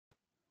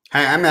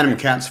Hi, I'm Adam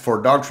Katz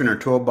for Dog Trainer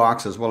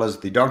Toolbox as well as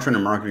the Dog Trainer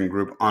Marketing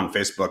Group on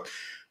Facebook.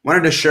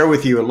 Wanted to share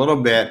with you a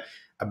little bit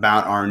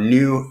about our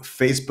new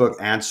Facebook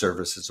ad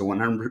service. It's a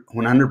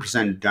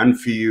 100% done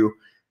for you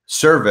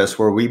service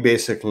where we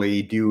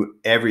basically do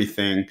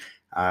everything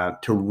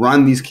to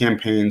run these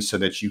campaigns so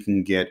that you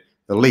can get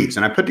the leads.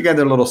 And I put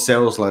together a little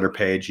sales letter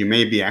page. You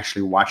may be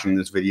actually watching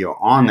this video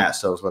on that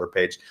sales letter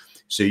page,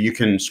 so you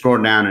can scroll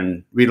down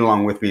and read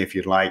along with me if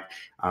you'd like.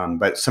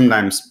 But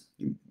sometimes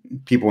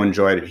people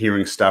enjoyed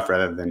hearing stuff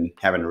rather than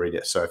having to read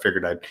it. So I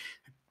figured I'd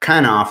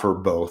kind of offer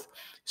both.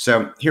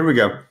 So here we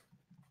go.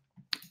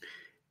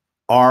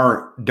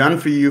 Our done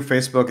for you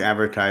Facebook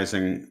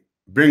advertising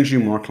brings you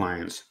more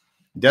clients.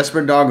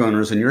 Desperate dog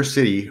owners in your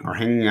city are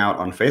hanging out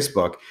on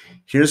Facebook.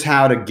 Here's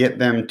how to get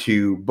them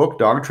to book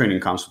dog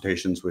training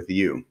consultations with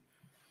you.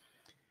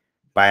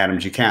 By Adam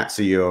G. Katz,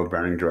 CEO of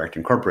Browning Direct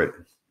Incorporated.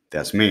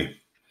 That's me.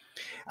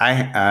 I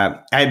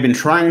had been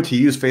trying to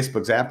use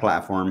Facebook's ad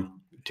platform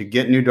to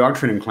get new dog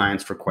training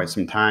clients for quite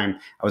some time.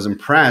 I was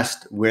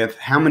impressed with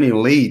how many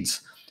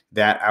leads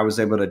that I was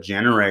able to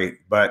generate,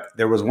 but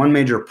there was one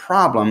major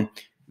problem.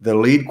 The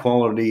lead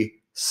quality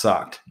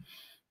sucked.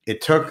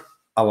 It took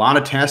a lot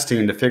of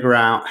testing to figure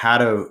out how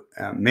to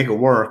make it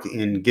work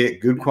and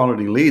get good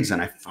quality leads,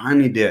 and I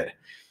finally did.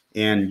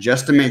 And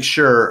just to make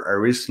sure, I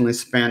recently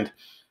spent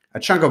a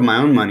chunk of my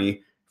own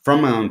money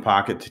from my own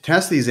pocket to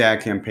test these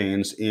ad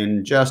campaigns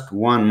in just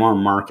one more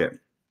market.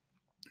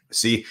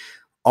 See,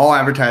 all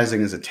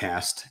advertising is a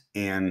test,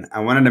 and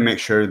I wanted to make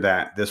sure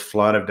that this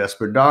flood of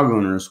desperate dog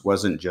owners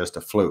wasn't just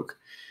a fluke.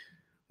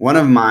 One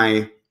of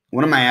my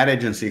ad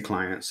agency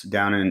clients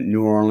down in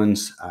New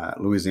Orleans,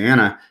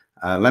 Louisiana,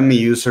 let me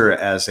use her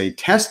as a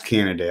test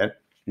candidate,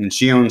 and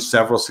she owns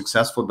several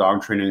successful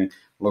dog training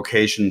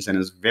locations and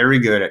is very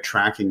good at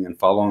tracking and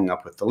following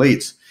up with the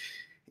leads.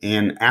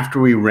 And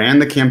after we ran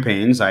the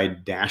campaigns, I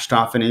dashed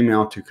off an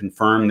email to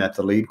confirm that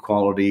the lead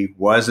quality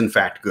was in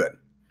fact good.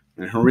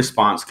 And her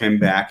response came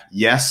back,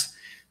 yes,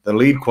 the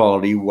lead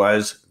quality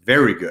was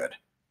very good.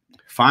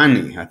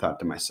 Finally, I thought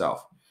to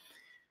myself,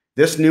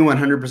 this new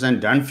 100%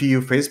 done for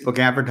you Facebook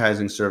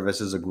advertising service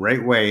is a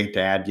great way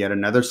to add yet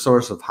another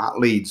source of hot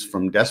leads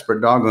from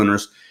desperate dog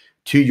owners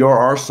to your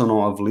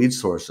arsenal of lead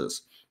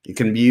sources. It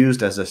can be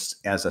used as a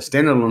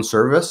standalone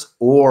service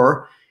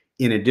or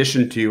in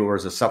addition to or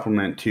as a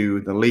supplement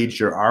to the leads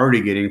you're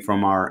already getting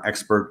from our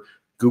expert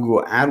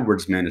Google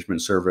AdWords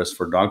management service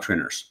for dog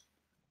trainers.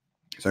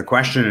 So the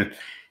question is,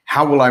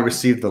 how will I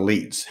receive the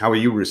leads? How will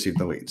you receive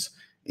the leads?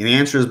 And the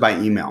answer is by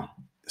email.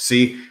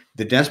 See,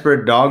 the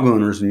desperate dog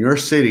owners in your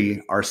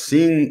city are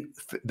seeing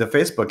the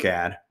Facebook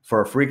ad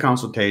for a free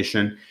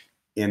consultation,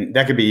 and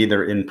that could be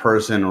either in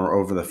person or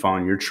over the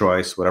phone, your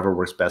choice, whatever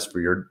works best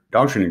for your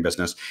dog training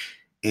business.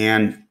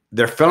 And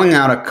they're filling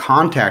out a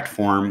contact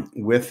form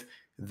with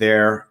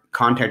their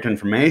contact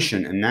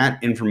information, and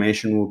that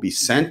information will be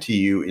sent to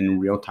you in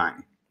real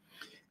time.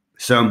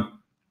 So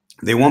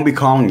they won't be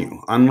calling you.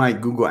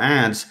 Unlike Google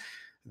Ads,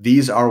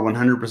 these are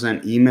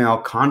 100% email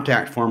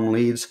contact form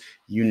leads.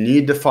 You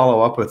need to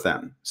follow up with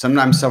them,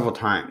 sometimes several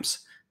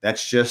times.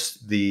 That's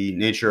just the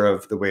nature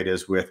of the way it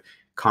is with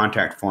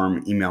contact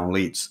form email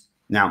leads.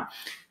 Now,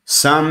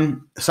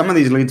 some of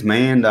these leads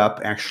may end up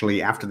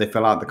actually after they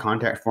fill out the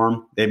contact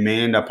form, they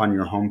may end up on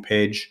your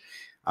homepage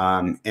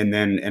and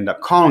then end up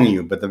calling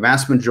you. But the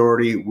vast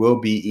majority will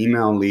be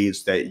email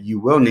leads that you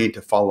will need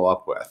to follow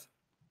up with.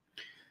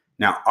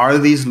 Now, are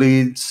these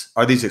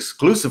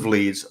exclusive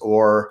leads,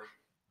 or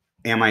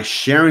am I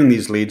sharing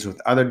these leads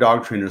with other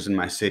dog trainers in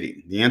my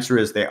city? The answer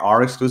is they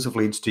are exclusive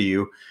leads to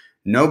you.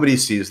 Nobody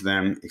sees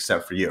them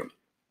except for you.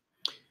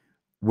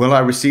 Will I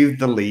receive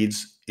the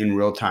leads in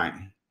real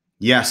time?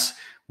 Yes,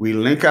 we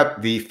link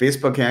up the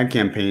Facebook ad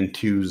campaign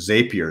to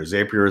Zapier.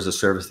 Zapier is a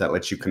service that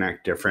lets you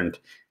connect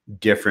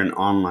different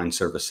online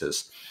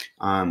services.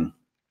 And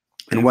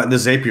what the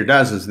Zapier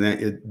does is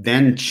that it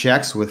then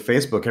checks with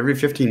Facebook every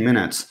 15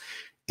 minutes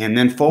and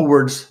then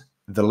forwards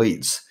the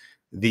leads.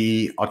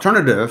 The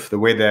alternative, the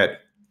way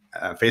that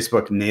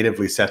Facebook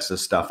natively sets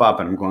this stuff up,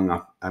 and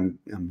I'm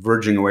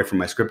verging away from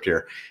my script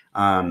here,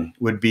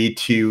 would be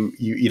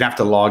you'd have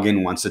to log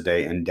in once a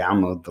day and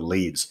download the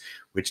leads,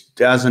 which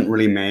doesn't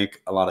really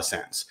make a lot of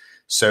sense.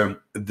 So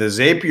the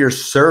Zapier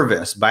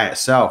service by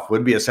itself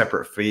would be a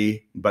separate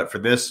fee, but for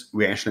this,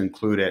 we actually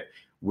include it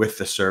with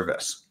the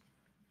service.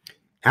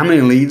 How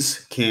many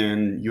leads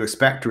can you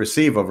expect to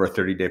receive over a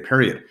 30-day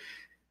period?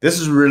 This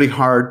is really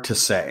hard to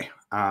say,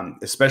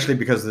 especially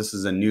because this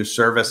is a new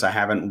service. I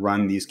haven't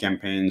run these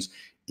campaigns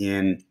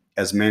in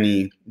as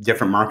many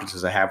different markets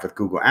as I have with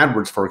Google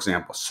AdWords, for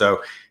example.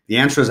 So the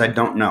answer is I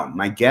don't know.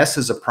 My guess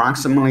is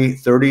approximately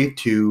 30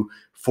 to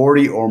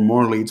 40 or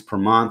more leads per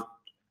month,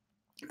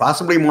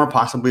 possibly more,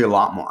 possibly a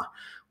lot more.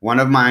 One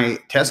of my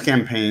test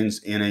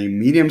campaigns in a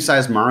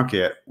medium-sized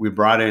market, we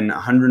brought in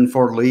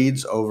 104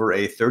 leads over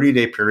a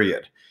 30-day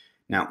period.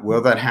 Now,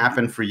 will that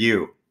happen for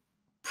you?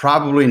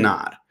 Probably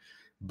not.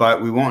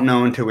 But we won't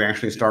know until we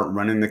actually start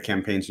running the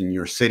campaigns in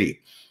your city.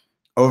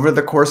 Over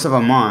the course of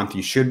a month,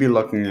 you should be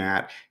looking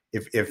at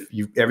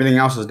everything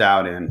else is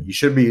dialed in, you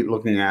should be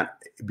looking at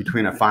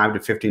between a 5 to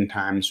 15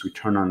 times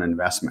return on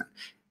investment.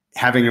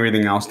 Having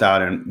everything else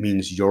dialed in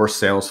means your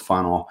sales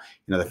funnel,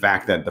 the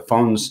fact that the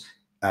phones,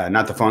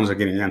 not the phones are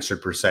getting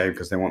answered per se,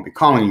 because they won't be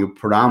calling you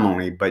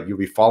predominantly, but you'll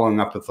be following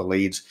up with the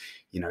leads.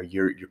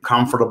 You're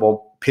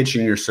comfortable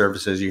pitching your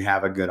services. You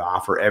have a good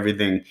offer.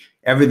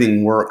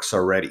 Everything works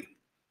already.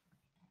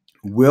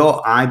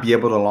 Will I be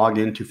able to log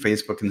into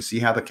Facebook and see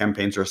how the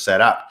campaigns are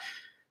set up?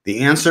 The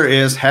answer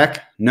is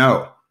heck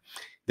no.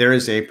 There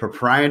is a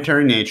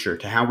proprietary nature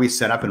to how we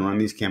set up and run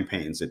these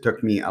campaigns. It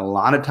took me a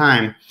lot of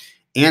time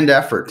and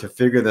effort to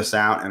figure this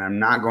out, and I'm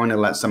not going to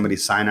let somebody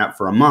sign up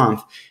for a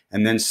month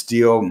and then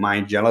steal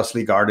my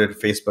jealously guarded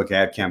Facebook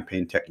ad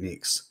campaign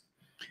techniques.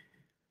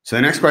 So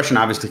the next question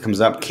obviously comes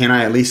up, can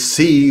I at least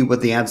see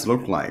what the ads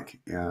look like,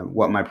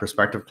 what my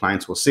prospective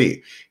clients will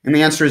see? And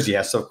the answer is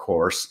yes, of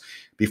course.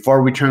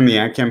 Before we turn the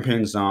ad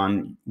campaigns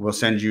on, we'll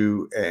send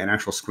you an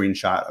actual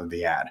screenshot of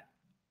the ad.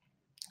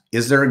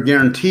 Is there a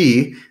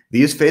guarantee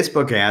these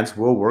Facebook ads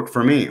will work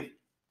for me?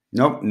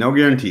 Nope, no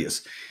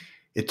guarantees.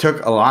 It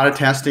took a lot of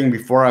testing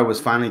before I was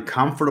finally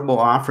comfortable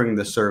offering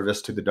the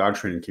service to the dog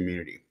training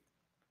community.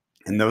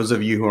 And those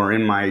of you who are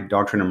in my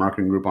dog trainer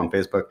marketing group on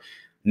Facebook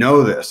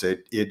know this.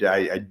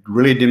 I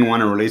really didn't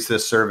want to release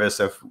this service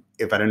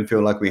if I didn't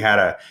feel like we had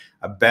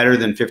a better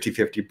than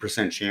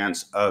 50%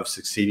 chance of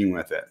succeeding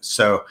with it.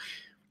 So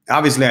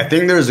obviously, I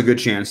think there's a good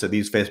chance that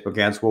these Facebook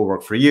ads will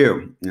work for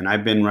you. And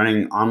I've been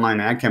running online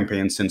ad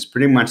campaigns since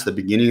pretty much the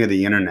beginning of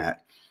the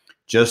internet.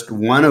 Just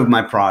one of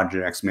my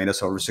projects made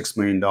us over $6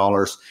 million.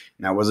 And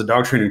that was a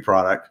dog training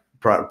project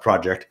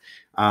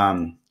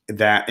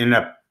that ended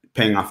up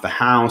paying off the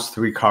house,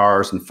 3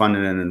 cars, and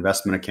funded an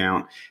investment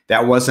account.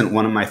 That wasn't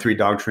one of my 3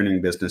 dog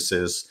training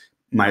businesses,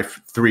 my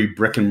 3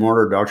 brick and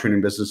mortar dog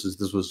training businesses.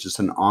 This was just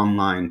an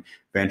online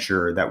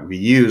venture that we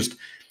used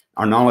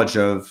our knowledge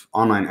of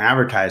online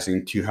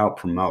advertising to help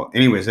promote.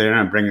 Anyways, they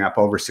ended up bringing up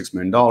over $6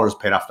 million,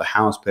 paid off the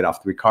house, paid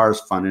off 3 cars,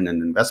 funded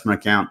an investment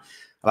account,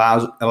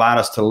 allowed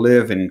us to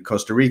live in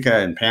Costa Rica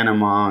and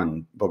Panama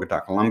and Bogota,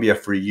 Colombia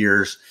for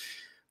years.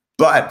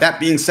 But that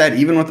being said,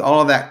 even with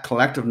all of that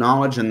collective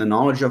knowledge and the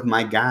knowledge of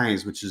my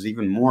guys, which is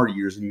even more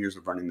years and years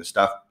of running this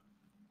stuff,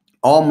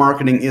 all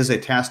marketing is a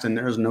test and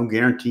there is no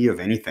guarantee of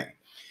anything.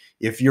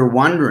 If you're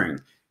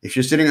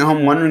sitting at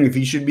home wondering if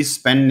you should be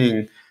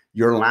spending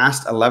your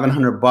last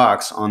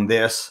 $1,100 on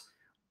this,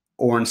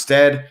 or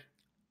instead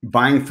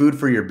buying food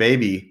for your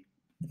baby,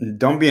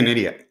 don't be an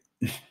idiot.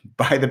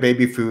 Buy the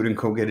baby food and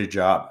go get a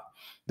job.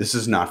 This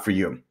is not for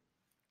you.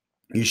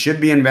 You should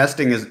be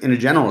investing in a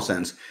general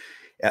sense,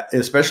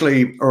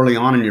 especially early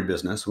on in your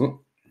business.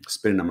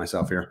 Spitting on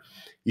myself here.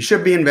 You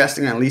should be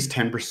investing at least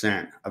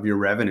 10% of your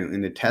revenue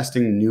into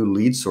testing new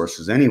lead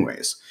sources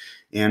anyways.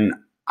 And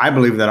I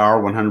believe that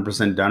our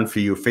 100% done for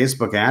you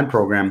Facebook ad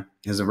program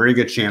has a very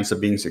good chance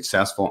of being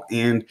successful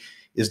and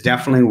is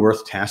definitely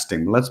worth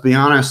testing. But let's be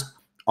honest,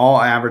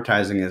 all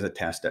advertising is a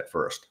test at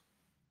first.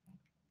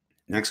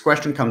 Next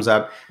question comes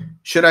up,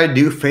 should I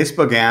do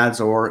Facebook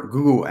ads or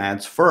Google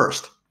ads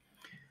first?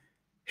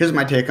 Here's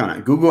my take on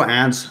it. Google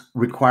ads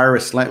require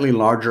a slightly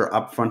larger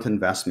upfront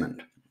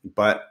investment,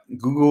 but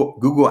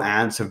Google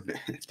ads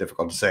it's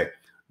difficult to say.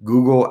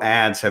 Google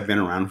ads have been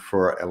around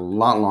for a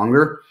lot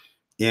longer,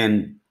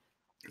 and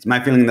it's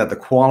my feeling that the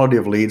quality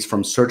of leads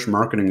from search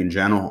marketing in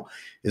general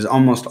is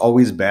almost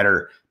always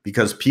better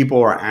because people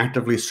are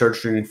actively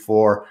searching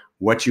for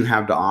what you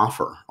have to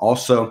offer.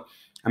 Also,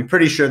 I'm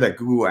pretty sure that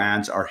Google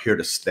ads are here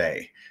to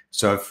stay.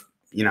 So if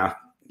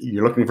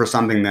you're looking for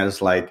something that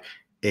is like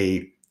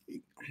I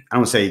don't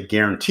want to say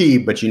guarantee,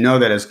 but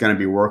that it's going to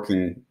be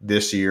working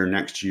this year,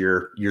 next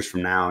year, years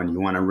from now, and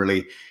you want to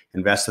really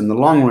invest in the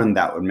long run,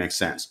 that would make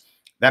sense.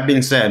 That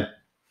being said,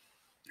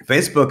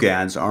 Facebook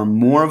ads are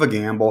more of a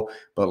gamble,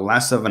 but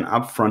less of an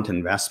upfront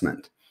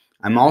investment.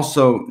 I'm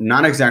also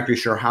not exactly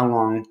sure how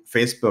long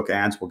Facebook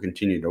ads will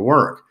continue to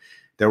work.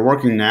 They're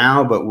working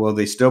now, but will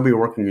they still be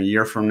working a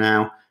year from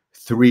now,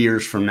 3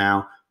 years from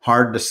now?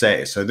 Hard to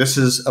say. So this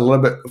is a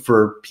little bit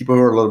for people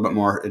who are a little bit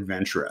more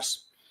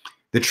adventurous.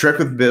 The trick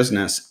with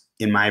business,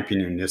 in my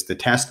opinion, is to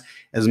test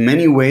as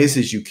many ways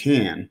as you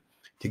can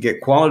to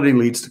get quality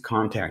leads to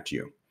contact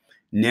you.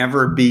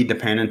 Never be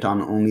dependent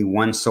on only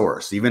one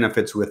source. Even if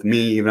it's with me,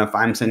 even if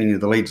I'm sending you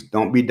the leads,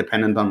 don't be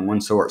dependent on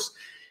one source.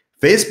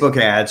 Facebook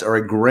ads are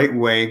a great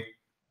way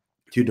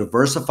to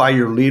diversify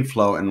your lead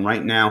flow, and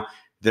right now,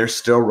 they're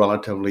still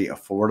relatively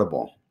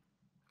affordable.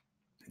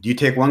 Do you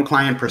take one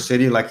client per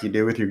city like you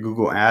do with your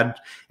Google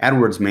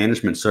AdWords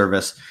management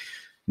service?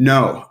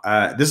 No,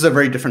 this is a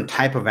very different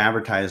type of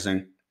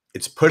advertising.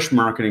 It's push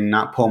marketing,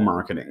 not pull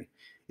marketing.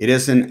 It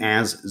isn't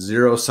as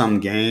zero-sum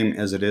game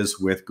as it is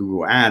with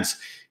Google Ads.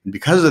 And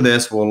because of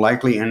this, we'll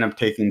likely end up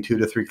taking 2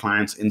 to 3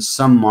 clients in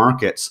some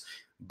markets,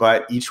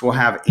 but each will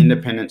have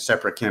independent,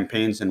 separate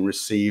campaigns and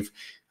receive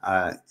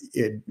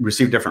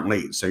different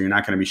leads. So you're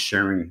not going to be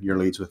sharing your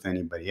leads with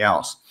anybody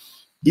else.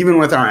 Even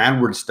with our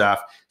AdWords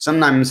stuff,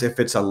 sometimes if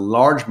it's a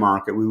large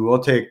market, we will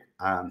take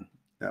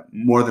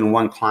more than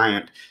one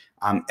client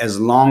as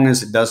long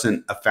as it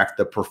doesn't affect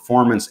the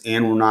performance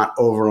and we're not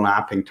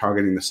overlapping,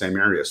 targeting the same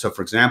area. So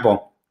for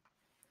example,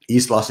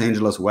 East Los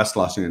Angeles, West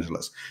Los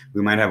Angeles.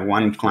 We might have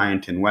one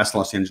client in West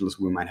Los Angeles.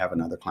 We might have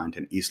another client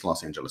in East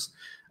Los Angeles.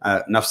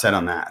 Enough said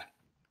on that.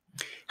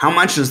 How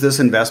much is this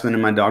investment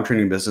in my dog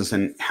training business,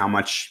 and how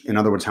much, in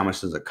other words, how much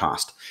does it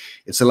cost?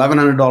 It's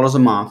 $1,100 a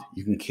month.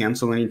 You can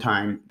cancel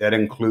anytime. That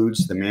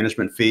includes the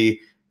management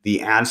fee,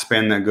 the ad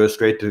spend that goes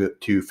straight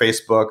to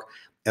Facebook,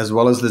 as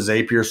well as the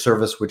Zapier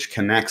service, which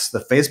connects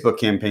the Facebook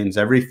campaigns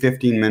every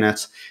 15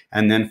 minutes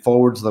and then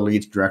forwards the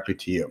leads directly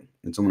to you.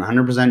 It's a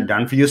 100%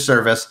 done for you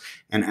service.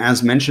 And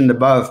as mentioned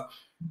above,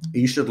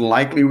 you should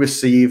likely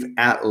receive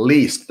at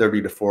least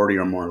 30 to 40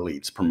 or more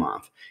leads per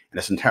month. And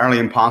it's entirely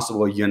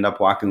impossible you end up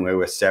walking away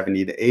with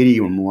 70 to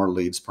 80 or more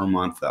leads per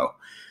month, though.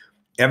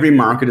 Every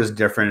market is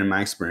different in my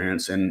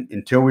experience. And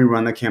until we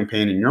run the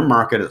campaign in your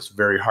market, it's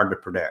very hard to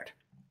predict.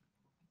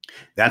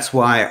 That's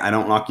why I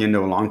don't lock you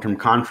into a long-term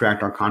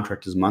contract. Our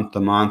contract is month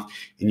to month,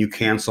 and you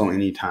cancel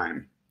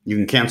anytime. You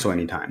can cancel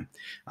anytime.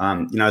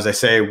 As I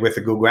say with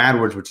the Google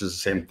AdWords, which is the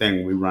same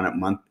thing, we run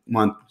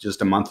it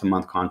just a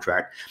month-to-month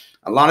contract.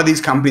 A lot of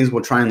these companies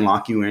will try and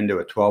lock you into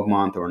a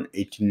 12-month or an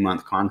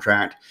 18-month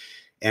contract.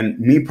 And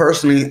me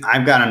personally,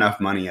 I've got enough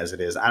money as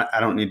it is. I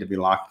don't need to be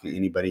locking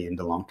anybody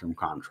into long-term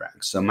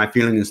contracts. So my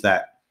feeling is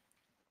that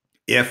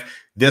if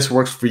this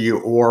works for you,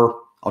 or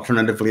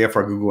alternatively, if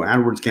our Google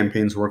AdWords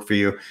campaigns work for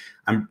you,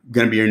 I'm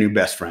going to be your new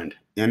best friend.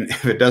 And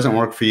if it doesn't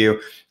work for you,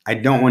 I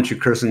don't want you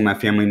cursing my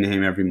family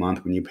name every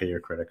month when you pay your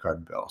credit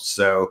card bill.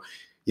 So,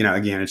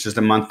 again, it's just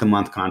a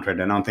month-to-month contract.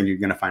 I don't think you're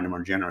going to find a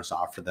more generous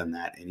offer than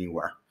that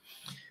anywhere.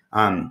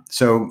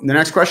 So the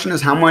next question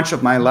is, how much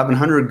of my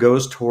 $1,100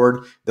 goes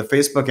toward the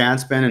Facebook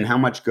ad spend, and how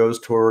much goes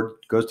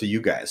to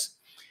you guys?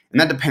 And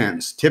that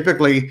depends.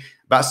 Typically,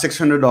 about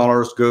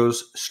 $600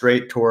 goes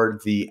straight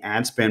toward the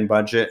ad spend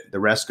budget. The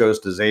rest goes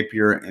to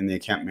Zapier and the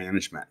account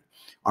management.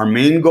 Our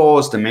main goal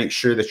is to make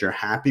sure that you're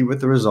happy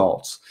with the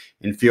results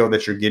and feel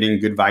that you're getting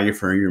good value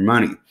for your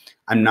money.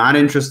 I'm not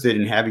interested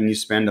in having you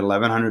spend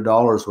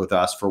 $1,100 with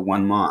us for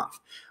 1 month.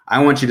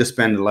 I want you to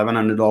spend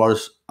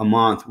 $1,100 a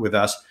month with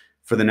us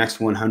for the next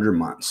 100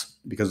 months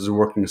because it's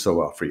working so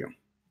well for you.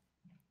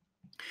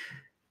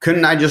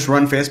 Couldn't I just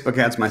run Facebook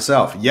ads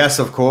myself? Yes,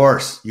 of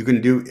course. You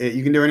can do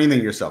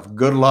anything yourself.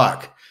 Good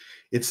luck.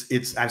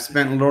 I've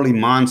spent literally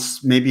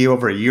months, maybe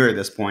over a year at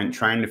this point,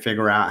 trying to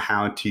figure out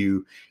how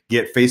to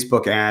get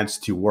Facebook ads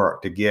to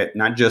work, to get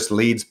not just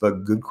leads,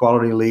 but good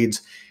quality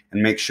leads,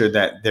 and make sure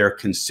that they're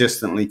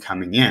consistently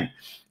coming in.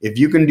 If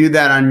you can do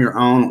that on your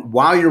own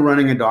while you're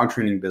running a dog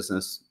training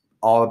business,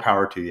 all the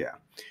power to you.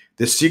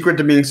 The secret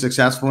to being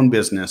successful in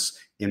business,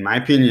 in my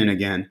opinion,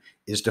 again,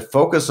 is to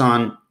focus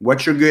on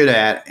what you're good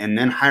at and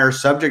then hire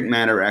subject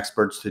matter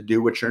experts to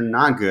do what you're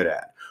not good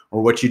at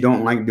or what you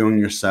don't like doing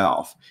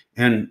yourself.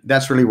 And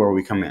that's really where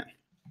we come in.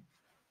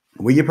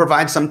 Will you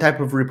provide some type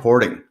of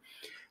reporting?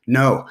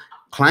 No.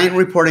 Client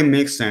reporting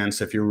makes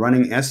sense if you're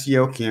running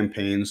SEO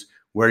campaigns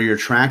where you're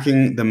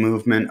tracking the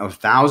movement of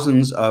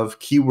thousands of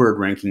keyword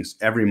rankings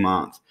every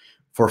month.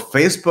 For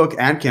Facebook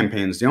ad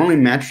campaigns, the only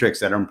metrics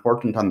that are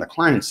important on the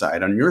client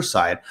side, on your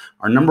side,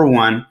 are number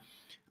one,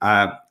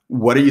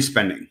 what are you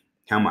spending?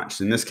 How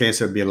much? In this case,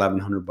 it would be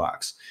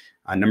 $1,100.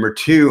 Number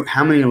two,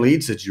 how many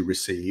leads did you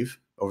receive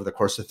over the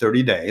course of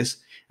 30 days?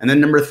 And then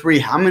number three,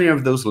 how many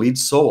of those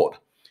leads sold?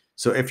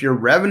 So if your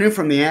revenue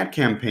from the ad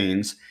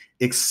campaigns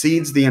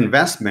exceeds the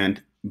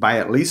investment by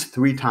at least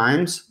 3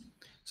 times,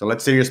 so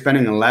let's say you're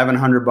spending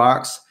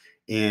 $1,100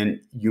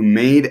 and you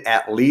made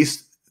at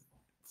least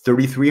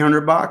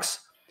 $3,300,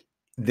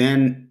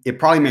 then it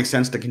probably makes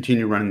sense to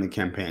continue running the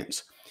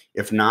campaigns.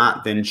 If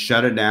not, then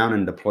shut it down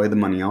and deploy the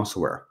money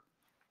elsewhere.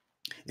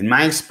 In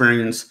my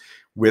experience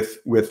with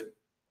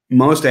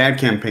most ad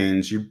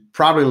campaigns, you're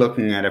probably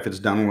looking at, if it's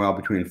done well,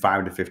 between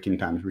 5 to 15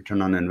 times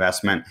return on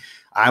investment.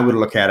 I would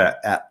look at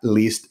at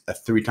least a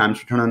 3 times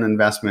return on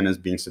investment as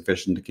being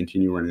sufficient to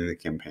continue running the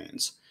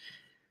campaigns.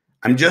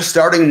 I'm just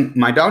starting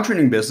my dog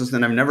training business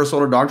and I've never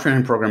sold a dog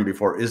training program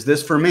before. Is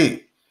this for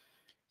me?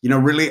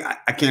 Really,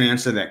 I can't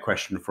answer that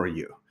question for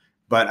you.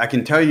 But I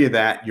can tell you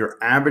that your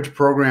average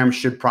program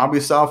should probably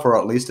sell for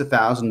at least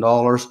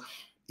 $1,000.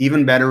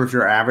 Even better if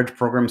your average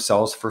program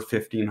sells for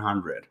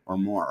 $1,500 or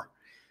more.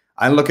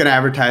 I look at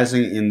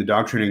advertising in the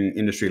dog training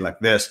industry like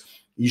this.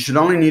 You should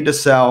only need to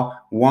sell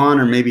 1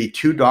 or maybe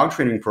 2 dog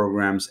training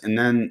programs, and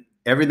then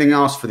everything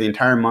else for the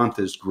entire month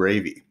is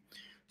gravy.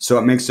 So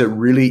it makes it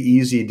really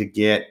easy to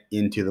get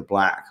into the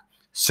black.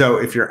 So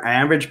if your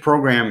average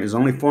program is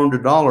only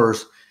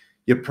 $400,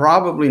 you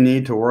probably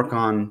need to work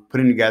on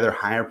putting together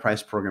higher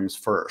price programs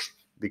first,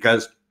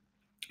 because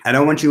I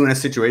don't want you in a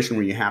situation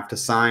where you have to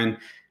sign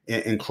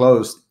and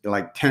close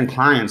like 10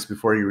 clients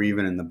before you're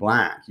even in the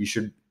black. You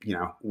should,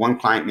 1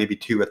 client, maybe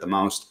 2 at the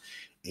most,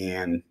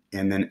 and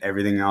then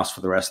everything else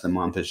for the rest of the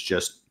month is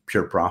just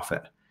pure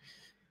profit.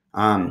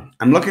 I'm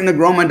looking to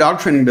grow my dog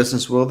training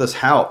business. Will this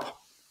help?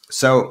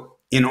 So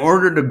in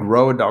order to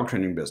grow a dog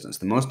training business,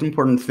 the most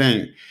important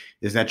thing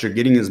is that you're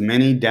getting as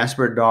many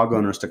desperate dog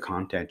owners to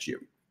contact you.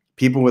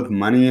 People with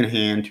money in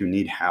hand who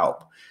need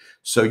help.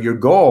 So your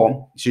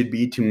goal should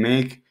be to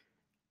make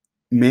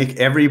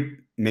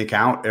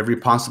out every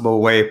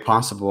possible way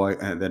possible.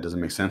 That doesn't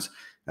make sense.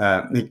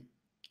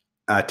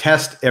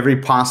 Test every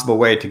possible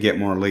way to get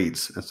more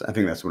leads. I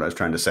think that's what I was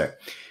trying to say.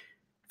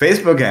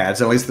 Facebook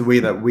ads, at least the way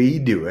that we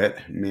do it,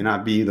 may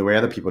not be the way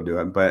other people do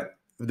it, but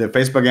the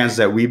Facebook ads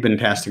that we've been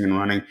testing and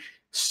running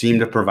seem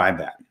to provide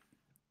that.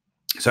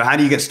 So how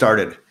do you get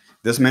started?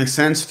 This makes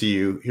sense to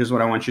you. Here's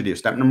what I want you to do.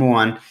 Step number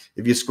one,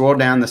 if you scroll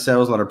down the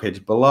sales letter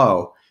page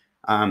below,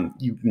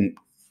 you can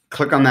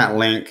click on that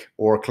link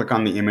or click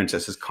on the image that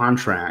says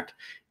contract.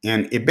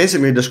 And it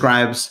basically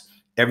describes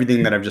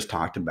everything that I've just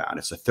talked about.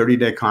 It's a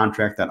 30-day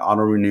contract that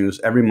auto renews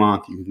every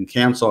month. You can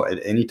cancel at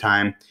any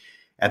time.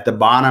 At the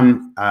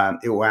bottom,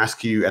 it will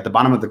ask you at the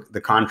bottom of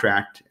the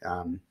contract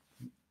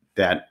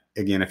that,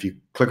 again, if you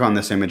click on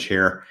this image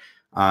here,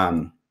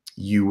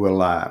 you'll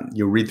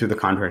read through the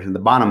contract. At the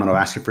bottom, it'll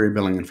ask you for your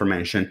billing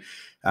information.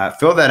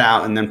 Fill that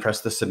out and then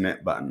press the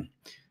submit button.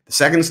 The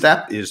second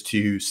step is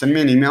to send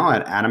me an email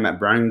at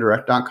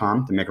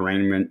adam@browningdirect.com to make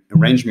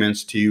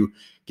arrangements to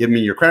give me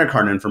your credit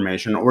card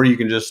information, or you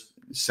can just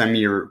send me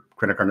your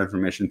credit card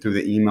information through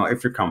the email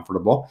if you're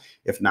comfortable.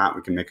 If not,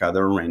 we can make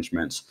other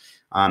arrangements.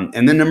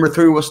 And then number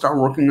three, we'll start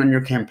working on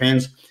your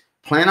campaigns.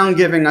 Plan on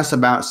giving us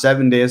about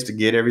 7 days to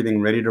get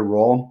everything ready to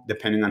roll,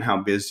 depending on how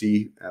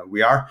busy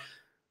we are.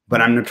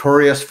 But I'm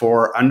notorious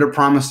for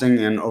under-promising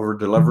and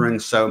over-delivering.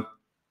 So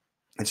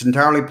it's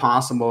entirely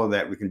possible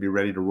that we can be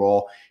ready to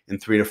roll in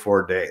 3 to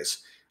 4 days.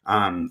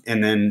 And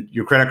then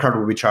your credit card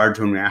will be charged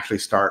when we actually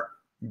start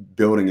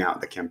building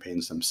out the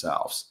campaigns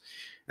themselves.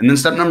 And then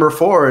step number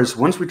 4 is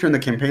once we turn the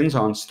campaigns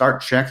on,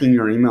 start checking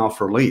your email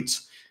for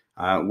leads.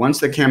 Once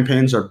the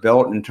campaigns are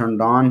built and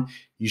turned on,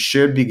 you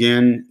should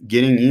begin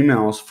getting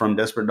emails from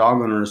desperate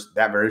dog owners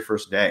that very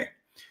first day.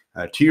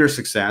 To your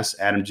success,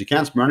 Adam G.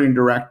 Katz, Browning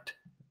Direct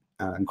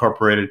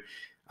Incorporated.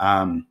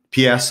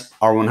 PS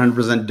are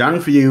 100%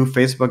 done for you.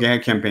 Facebook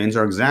ad campaigns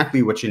are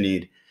exactly what you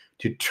need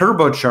to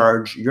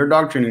turbocharge your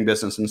dog training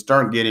business and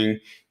start getting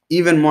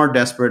even more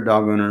desperate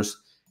dog owners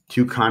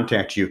to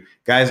contact you.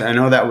 Guys, I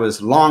know that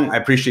was long. I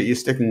appreciate you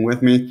sticking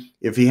with me.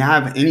 If you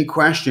have any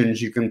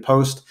questions, you can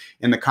post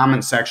in the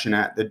comment section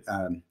at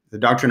the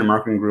Dog Trainer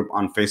Marketing Group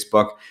on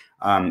Facebook,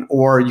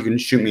 or you can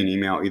shoot me an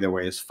email. Either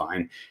way is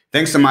fine.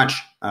 Thanks so much.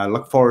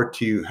 Look forward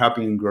to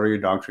helping you grow your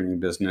dog training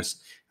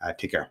business.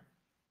 Take care.